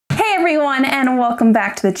everyone, and welcome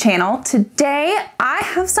back to the channel. Today I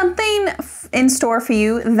have something in store for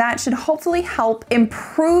you that should hopefully help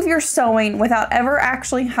improve your sewing without ever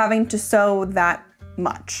actually having to sew that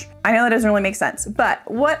much. I know that doesn't really make sense, but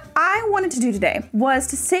what I wanted to do today was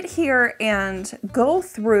to sit here and go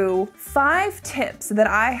through 5 tips that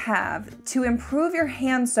I have to improve your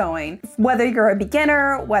hand sewing. Whether you're a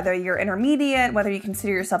beginner, whether you're intermediate, whether you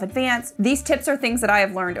consider yourself advanced, these tips are things that I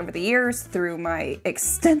have learned over the years through my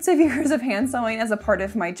extensive years of hand sewing as a part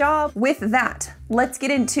of my job. With that, let's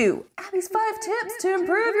get into Abby's 5 tips to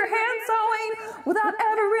improve your hand sewing without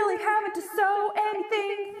ever really having to sew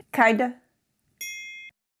anything. Kinda.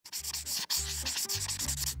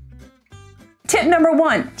 Tip number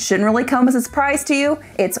 1, shouldn't really come as a surprise to you.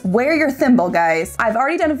 It's wear your thimble, guys. I've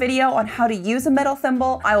already done a video on how to use a metal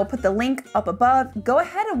thimble. I will put the link up above. Go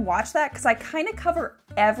ahead and watch that because I kind of cover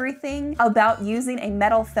everything about using a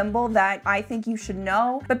metal thimble that I think you should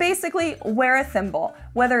know. But basically, wear a thimble.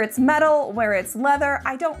 Whether it's metal, whether it's leather,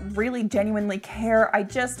 I don't really genuinely care. I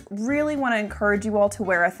just really want to encourage you all to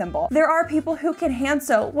wear a thimble. There are people who can hand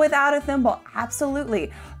sew without a thimble, absolutely.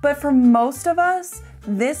 But for most of us,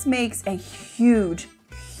 this makes a huge,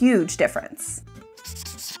 huge difference.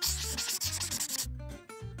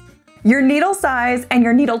 Your needle size and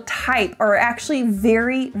your needle type are actually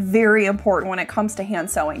very, very important when it comes to hand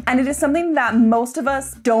sewing. And it is something that most of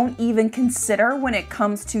us don't even consider when it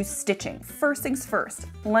comes to stitching. First things first,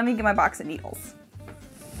 let me get my box of needles.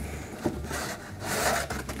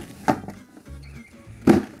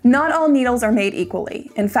 Not all needles are made equally.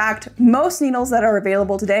 In fact, most needles that are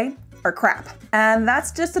available today are crap. And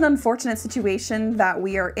that's just an unfortunate situation that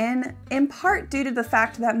we are in part due to the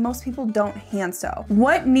fact that most people don't hand sew.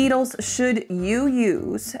 What needles should you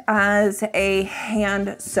use as a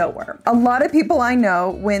hand sewer? A lot of people I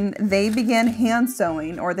know, when they begin hand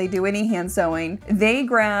sewing or they do any hand sewing, they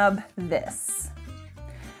grab this.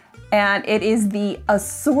 And it is the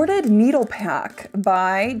assorted needle pack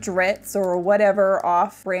by Dritz or whatever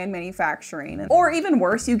off-brand manufacturing. Or even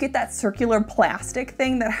worse, you get that circular plastic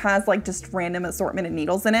thing that has like just random assortment of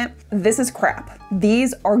needles in it. This is crap.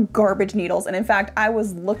 These are garbage needles. And in fact, I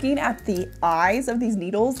was looking at the eyes of these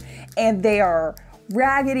needles and they are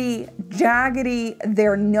raggedy, jaggedy,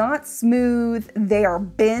 they're not smooth, they are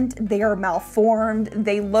bent, they are malformed,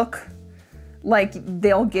 they look like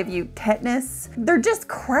they'll give you tetanus. They're just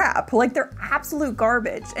crap, like they're absolute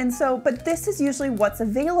garbage. And so, but this is usually what's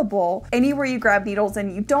available anywhere you grab needles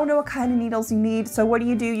and you don't know what kind of needles you need. So what do?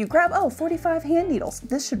 You grab, oh, 45 hand needles.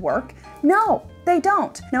 This should work. No, they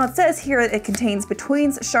don't. Now it says here it contains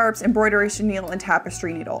betweens, sharps, embroidery needle, and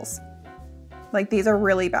tapestry needles. Like these are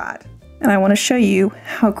really bad. And I wanna show you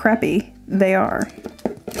how crappy they are.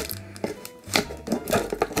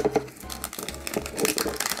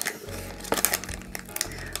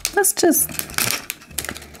 Let's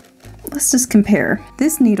just compare.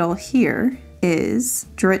 This needle here is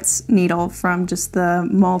Dritz needle from just the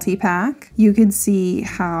multi-pack. You can see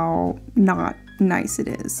how not nice it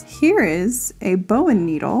is. Here is a Bowen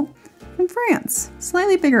needle from France.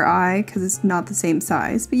 Slightly bigger eye because it's not the same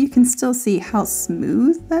size, but you can still see how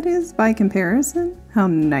smooth that is by comparison, how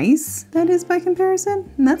nice that is by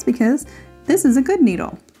comparison. And that's because this is a good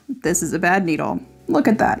needle. This is a bad needle. Look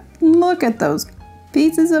at that. Look at those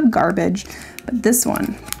pieces of garbage. But this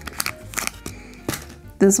one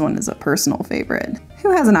is a personal favorite.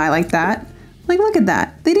 Who has an eye like that? Like, look at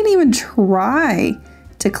that. They didn't even try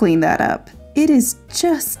to clean that up. It is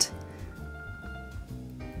just,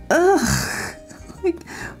 ugh. Like,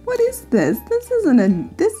 what is this? This isn't a,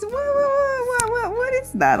 what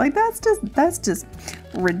is that? Like, that's just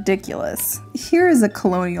ridiculous. Here is a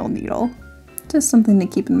Colonial needle. Just something to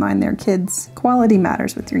keep in mind there, kids. Quality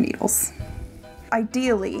matters with your needles.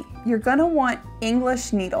 Ideally, you're gonna want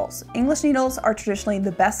English needles. English needles are traditionally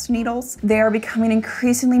the best needles. They are becoming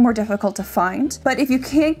increasingly more difficult to find. But if you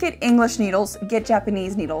can't get English needles, get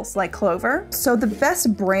Japanese needles like Clover. So the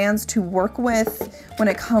best brands to work with when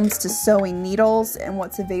it comes to sewing needles and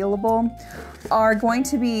what's available are going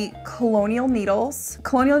to be Colonial needles.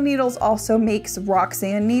 Colonial needles also makes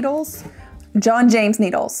Roxanne needles, John James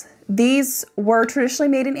needles. These were traditionally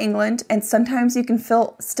made in England, and sometimes you can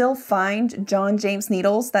still find John James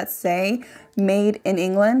needles that say made in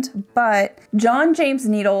England, but John James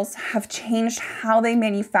needles have changed how they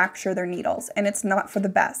manufacture their needles, and it's not for the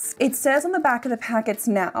best. It says on the back of the packets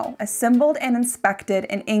now, assembled and inspected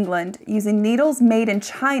in England using needles made in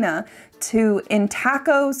China to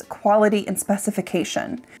Intaco's quality and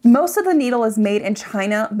specification. Most of the needle is made in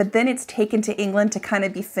China, but then it's taken to England to kind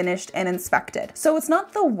of be finished and inspected. So it's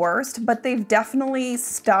not the worst, but they've definitely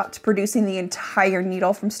stopped producing the entire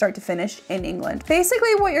needle from start to finish in England.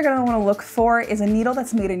 Basically, what you're gonna wanna look for is a needle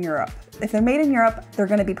that's made in Europe. If they're made in Europe, they're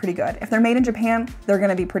gonna be pretty good. If they're made in Japan, they're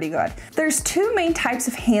gonna be pretty good. There's two main types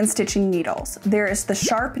of hand stitching needles. There is the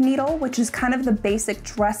sharp needle, which is kind of the basic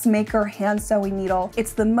dressmaker hand sewing needle.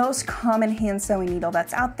 It's the most common hand sewing needle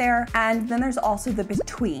that's out there. And then there's also the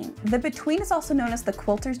between. The between is also known as the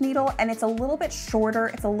quilter's needle, and it's a little bit shorter,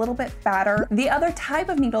 it's a little bit fatter. The other type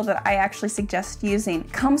of needle that I actually suggest using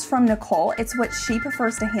comes from Nicole. It's what she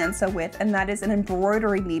prefers to hand sew with, and that is an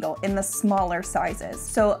embroidery needle in the smaller sizes.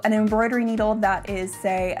 So an embroidery needle that is,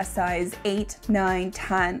 say, a size 8, 9,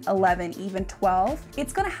 10, 11, even 12,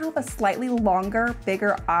 it's gonna have a slightly longer,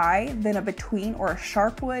 bigger eye than a between or a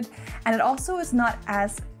sharp would, and it also is not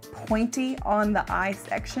as pointy on the eye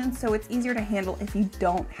section, so it's easier to handle if you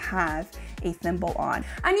don't have a thimble on.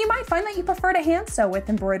 And you might find that you prefer to hand sew with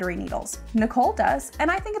embroidery needles. Nicole does, and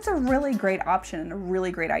I think it's a really great option and a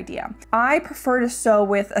really great idea. I prefer to sew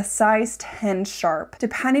with a size 10 sharp.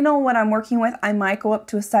 Depending on what I'm working with, I might go up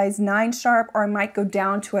to a size 9 sharp, or I might go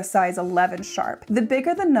down to a size 11 sharp. The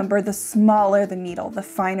bigger the number, the smaller the needle, the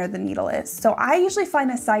finer the needle is. So I usually find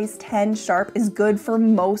a size 10 sharp is good for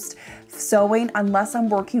most sewing, unless I'm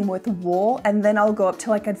working with wool, and then I'll go up to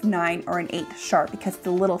like a 9 or an 8 sharp because it's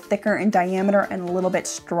a little thicker in diameter and a little bit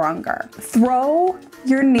stronger. Throw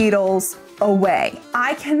your needles away.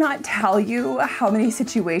 I cannot tell you how many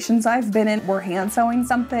situations I've been in. We're hand sewing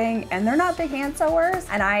something and they're not big hand sewers,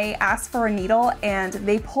 and I ask for a needle and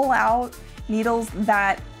they pull out needles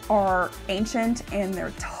that are ancient and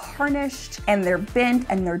they're tarnished and they're bent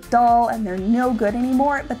and they're dull and they're no good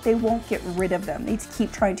anymore, but they won't get rid of them. They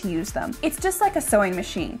keep trying to use them. It's just like a sewing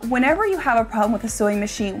machine. Whenever you have a problem with a sewing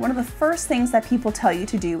machine, one of the first things that people tell you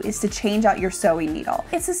to do is to change out your sewing needle.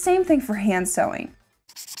 It's the same thing for hand sewing.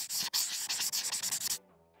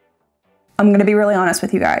 I'm gonna be really honest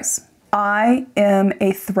with you guys. I am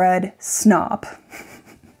a thread snob.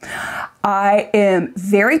 I am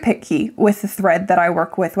very picky with the thread that I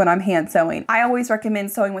work with when I'm hand sewing. I always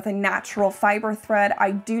recommend sewing with a natural fiber thread.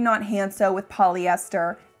 I do not hand sew with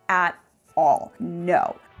polyester at all,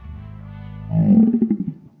 no.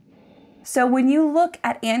 So when you look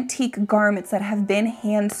at antique garments that have been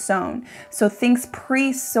hand sewn, so things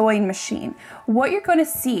pre-sewing machine, what you're gonna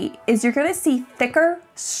see is you're gonna see thicker,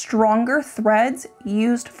 stronger threads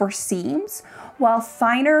used for seams, while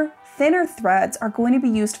finer, thinner threads are going to be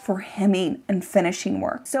used for hemming and finishing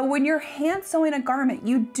work. So when you're hand sewing a garment,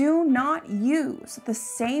 you do not use the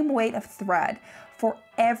same weight of thread for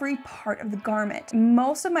every part of the garment.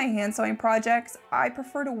 Most of my hand sewing projects, I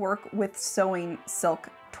prefer to work with sewing silk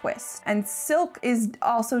twist. And silk is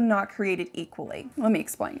also not created equally. Let me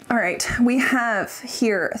explain. All right, we have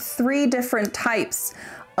here 3 different types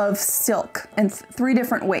of silk and 3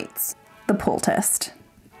 different weights. The pull test.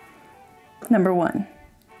 Number 1.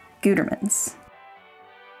 Gutermann's.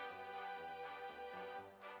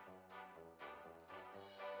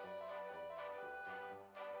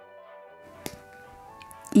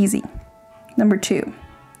 Easy. Number 2,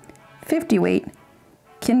 50 weight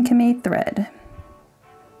Kinkame thread,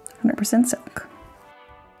 100% silk.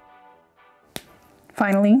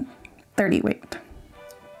 Finally, 30 weight.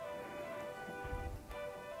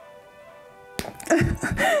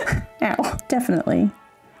 Ow, definitely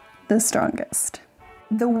the strongest.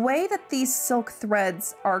 The way that these silk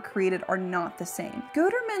threads are created are not the same.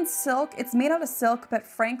 Gutermann's silk, it's made out of silk, but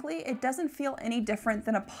frankly, it doesn't feel any different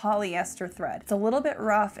than a polyester thread. It's a little bit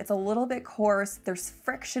rough, it's a little bit coarse, there's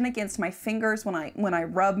friction against my fingers when I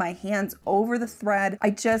rub my hands over the thread.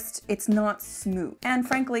 It's not smooth. And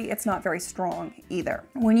frankly, it's not very strong either.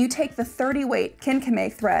 When you take the 30 weight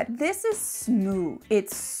Kinkame thread, this is smooth,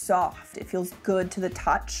 it's soft, it feels good to the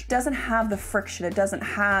touch. It doesn't have the friction, it doesn't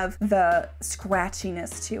have the scratchiness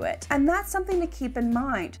to it. And that's something to keep in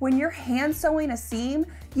mind. When you're hand sewing a seam,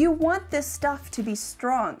 you want this stuff to be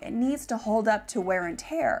strong. It needs to hold up to wear and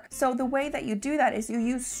tear. So the way that you do that is you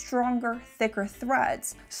use stronger, thicker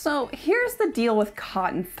threads. So here's the deal with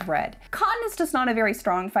cotton thread. Cotton is just not a very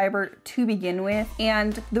strong fiber to begin with,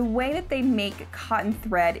 and the way that they make cotton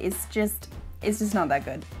thread is just not that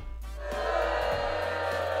good.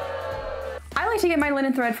 I like to get my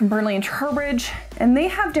linen thread from Burnley and Trowbridge, and they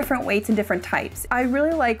have different weights and different types. I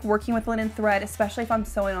really like working with linen thread, especially if I'm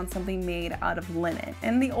sewing on something made out of linen.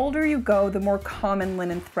 And the older you go, the more common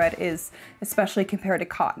linen thread is, especially compared to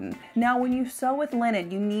cotton. Now, when you sew with linen,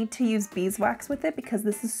 you need to use beeswax with it because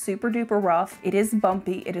this is super duper rough. It is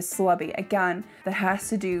bumpy, it is slubby. Again, that has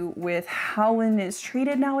to do with how linen is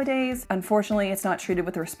treated nowadays. Unfortunately, it's not treated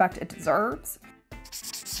with the respect it deserves.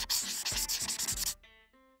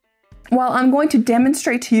 Well, I'm going to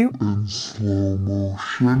demonstrate to you in slow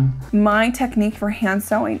motion my technique for hand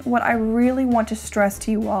sewing. What I really want to stress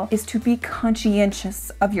to you all is to be conscientious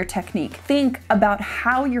of your technique. Think about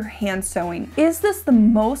how you're hand sewing. Is this the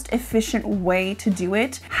most efficient way to do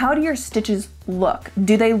it? How do your stitches look?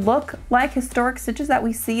 Do they look like historic stitches that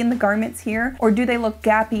we see in the garments here? Or do they look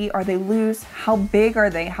gappy? Are they loose? How big are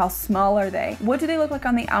they? How small are they? What do they look like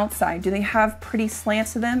on the outside? Do they have pretty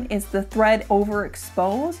slants to them? Is the thread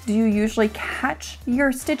overexposed? Do you usually catch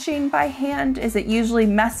your stitching by hand? Is it usually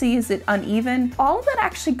messy? Is it uneven? All of that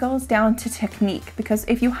actually goes down to technique, because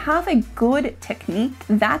if you have a good technique,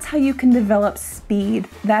 that's how you can develop speed.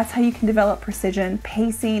 That's how you can develop precision,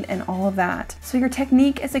 pacing, and all of that. So your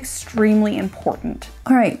technique is extremely important.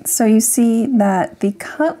 All right, so you see that the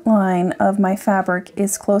cut line of my fabric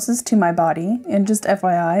is closest to my body. And just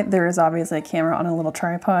FYI, there is obviously a camera on a little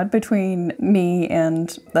tripod between me and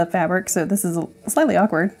the fabric. So this is slightly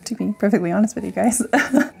awkward, to be perfectly honest with you guys.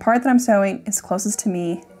 The part that I'm sewing is closest to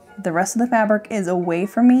me. The rest of the fabric is away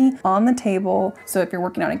from me on the table. So if you're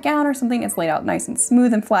working on a gown or something, it's laid out nice and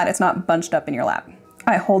smooth and flat. It's not bunched up in your lap.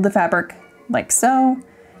 I hold the fabric like so,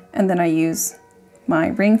 and then I use my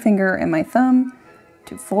ring finger and my thumb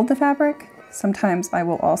to fold the fabric. Sometimes I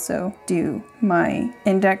will also do my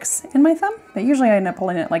index and my thumb, but usually I end up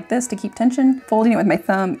holding it like this to keep tension, folding it with my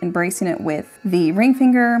thumb and bracing it with the ring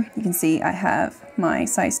finger. You can see I have my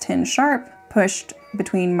size 10 sharp pushed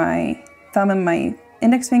between my thumb and my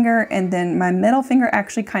index finger, and then my middle finger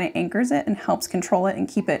actually kind of anchors it and helps control it and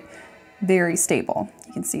keep it very stable.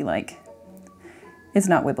 You can see like it's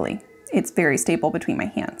not wibbly. It's very stable between my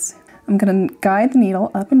hands. I'm gonna guide the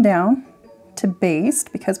needle up and down to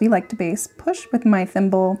baste, because we like to baste. Push with my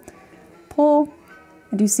thimble, pull,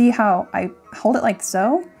 and do you see how I hold it like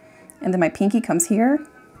so? And then my pinky comes here,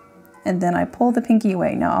 and then I pull the pinky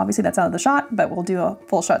away. Now, obviously that's out of the shot, but we'll do a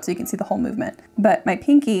full shot so you can see the whole movement. But my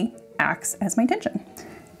pinky acts as my tension.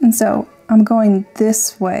 And so I'm going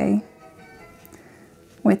this way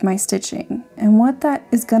with my stitching. And what that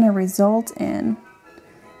is gonna result in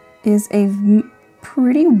is a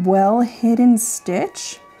pretty well hidden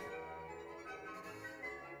stitch.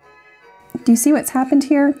 Do you see what's happened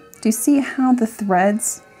here? Do you see how the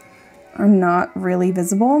threads are not really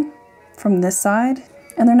visible from this side?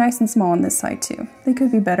 And they're nice and small on this side too. They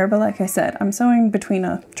could be better, but like I said, I'm sewing between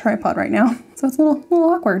a tripod right now, so it's a little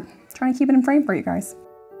awkward. Trying to keep it in frame for you guys.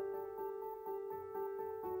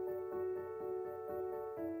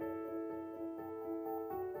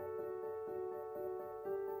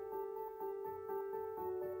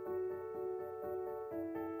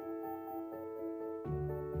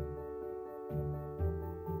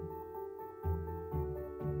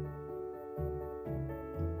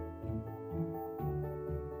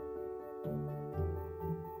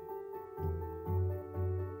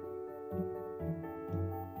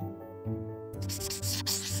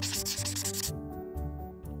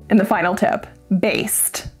 And the final tip,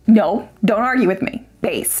 baste. No, don't argue with me,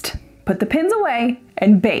 baste. Put the pins away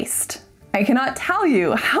and baste. I cannot tell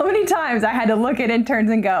you how many times I had to look at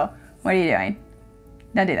interns and go, what are you doing?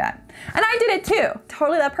 Don't do that. And I did it too.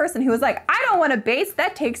 Totally that person who was like, I don't want to baste,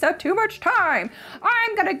 that takes up too much time.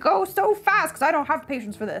 I'm gonna go so fast because I don't have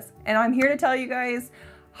patience for this. And I'm here to tell you guys,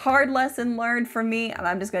 hard lesson learned from me, and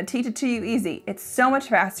I'm just gonna teach it to you easy. It's so much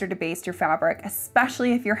faster to baste your fabric,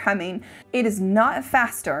 especially if you're hemming. It is not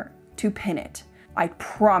faster to pin it. I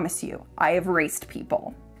promise you, I have raced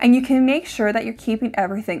people. And you can make sure that you're keeping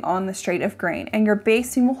everything on the straight of grain, and your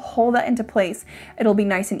basting will hold that into place. It'll be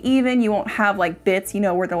nice and even. You won't have like bits, you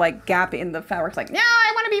know, where they're like gapping and the fabric's like, yeah,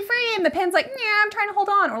 I wanna be free. And the pin's like, yeah, I'm trying to hold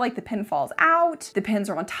on. Or like the pin falls out. The pins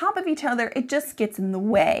are on top of each other. It just gets in the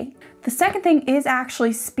way. The second thing is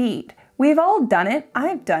actually speed. We've all done it.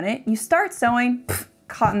 I've done it. You start sewing,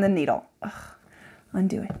 caught in the needle. Ugh,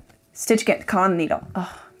 undo it. Stitch again, caught in the needle.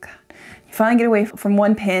 Oh, God. You finally get away from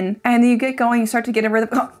one pin, and then you get going, you start to get a rhythm,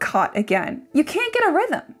 caught again. You can't get a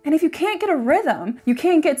rhythm. And if you can't get a rhythm, you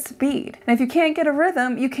can't get speed. And if you can't get a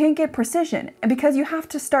rhythm, you can't get precision. And because you have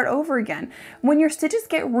to start over again. When your stitches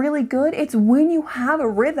get really good, it's when you have a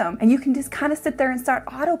rhythm and you can just kind of sit there and start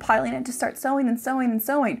autopiloting and just start sewing and sewing and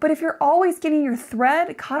sewing. But if you're always getting your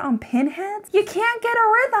thread caught on pin heads, you can't get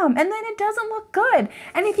a rhythm and then it doesn't look good.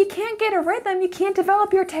 And if you can't get a rhythm, you can't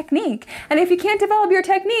develop your technique. And if you can't develop your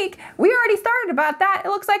technique, we already started about that, it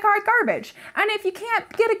looks like hard garbage. And if you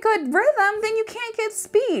can't get a good rhythm, then you can't get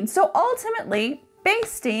speed. So ultimately,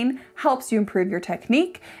 basting helps you improve your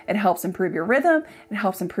technique, it helps improve your rhythm, it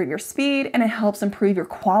helps improve your speed, and it helps improve your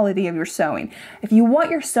quality of your sewing. If you want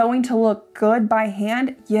your sewing to look good by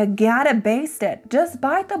hand, you gotta baste it. Just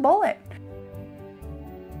bite the bullet.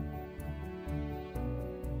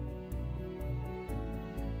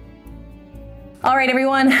 All right,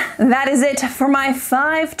 everyone, that is it for my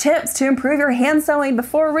 5 tips to improve your hand sewing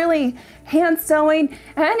before really hand sewing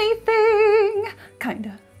anything.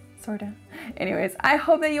 Kinda, sorta. Anyways, I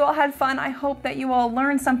hope that you all had fun. I hope that you all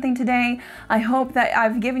learned something today. I hope that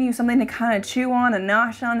I've given you something to kind of chew on and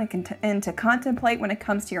nosh on and to contemplate when it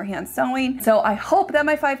comes to your hand sewing. So I hope that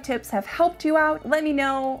my 5 tips have helped you out. Let me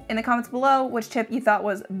know in the comments below which tip you thought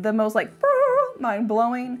was the most like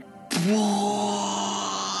mind-blowing.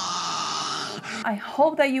 I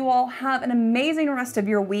hope that you all have an amazing rest of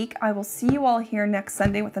your week. I will see you all here next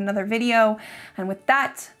Sunday with another video. And with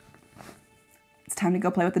that, it's time to go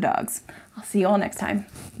play with the dogs. I'll see you all next time.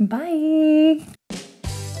 Bye.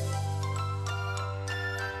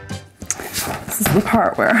 This is the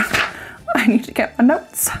part where I need to get my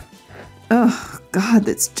notes. Oh God,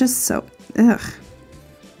 that's just so, ugh.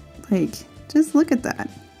 Like, just look at that.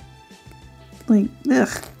 Like,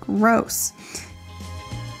 ugh, gross.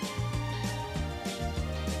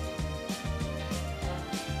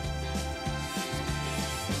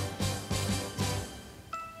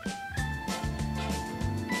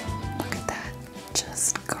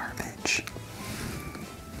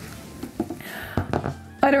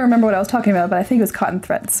 I don't remember what I was talking about, but I think it was cotton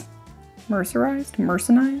threads.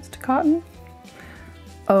 Mercerized cotton?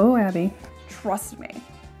 Oh, Abby, trust me,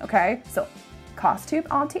 okay? So, Costume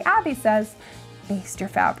Auntie Abby says, baste your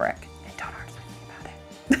fabric.